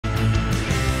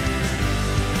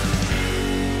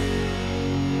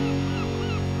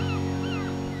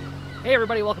Hey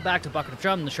everybody, welcome back to Bucket of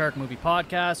Chum, the shark movie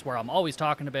podcast, where I'm always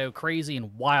talking about crazy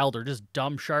and wild or just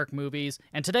dumb shark movies.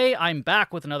 And today I'm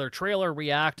back with another trailer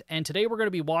react, and today we're going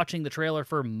to be watching the trailer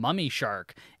for Mummy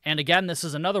Shark. And again, this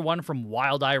is another one from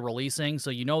Wild Eye Releasing,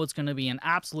 so you know it's going to be an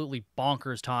absolutely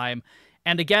bonkers time.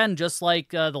 And again, just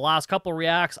like the last couple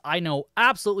reacts, I know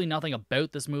absolutely nothing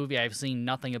about this movie. I've seen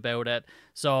nothing about it,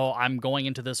 so I'm going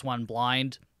into this one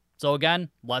blind. So again,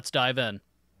 let's dive in.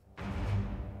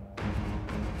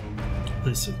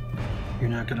 Listen,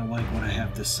 you're not gonna like what I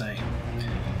have to say.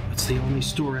 It's the only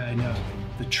story I know,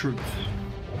 the truth.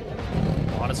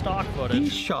 A lot of stock footage.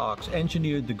 These sharks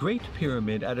engineered the Great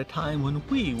Pyramid at a time when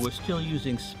we were still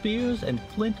using spears and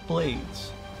flint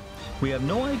blades. We have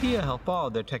no idea how far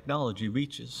their technology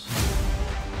reaches.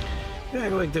 You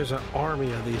act like there's an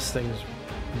army of these things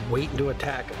waiting to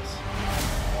attack us.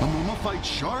 A mummified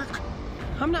shark?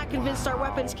 I'm not convinced our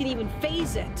weapons can even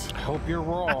phase it. I hope you're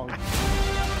wrong.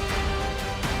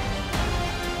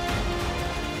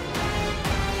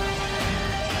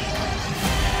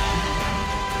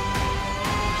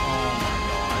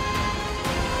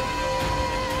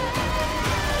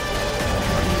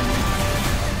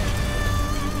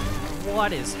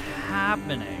 What is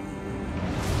happening?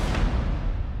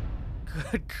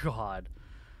 Good God.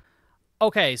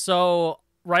 Okay, so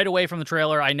right away from the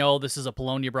trailer, I know this is a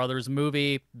Polonia Bros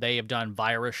movie. They have done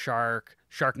Virus Shark,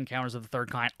 Shark Encounters of the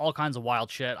Third Kind, all kinds of wild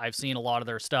shit. I've seen a lot of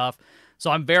their stuff. So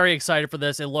I'm very excited for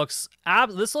this. This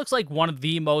looks like one of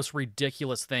the most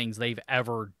ridiculous things they've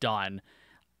ever done.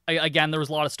 Again, there was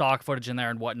a lot of stock footage in there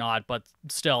and whatnot, but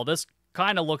still, this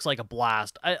kind of looks like a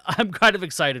blast. I'm kind of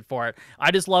excited for it.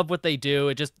 I just love what they do.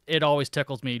 It always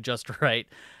tickles me just right.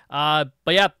 But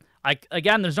yeah,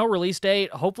 again, there's no release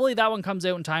date. Hopefully that one comes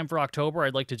out in time for October.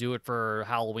 I'd like to do it for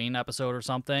Halloween episode or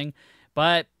something.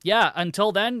 But yeah,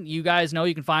 until then, you guys know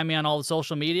you can find me on all the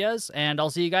social medias, and I'll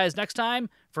see you guys next time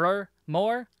for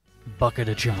more Bucket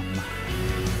of Chum.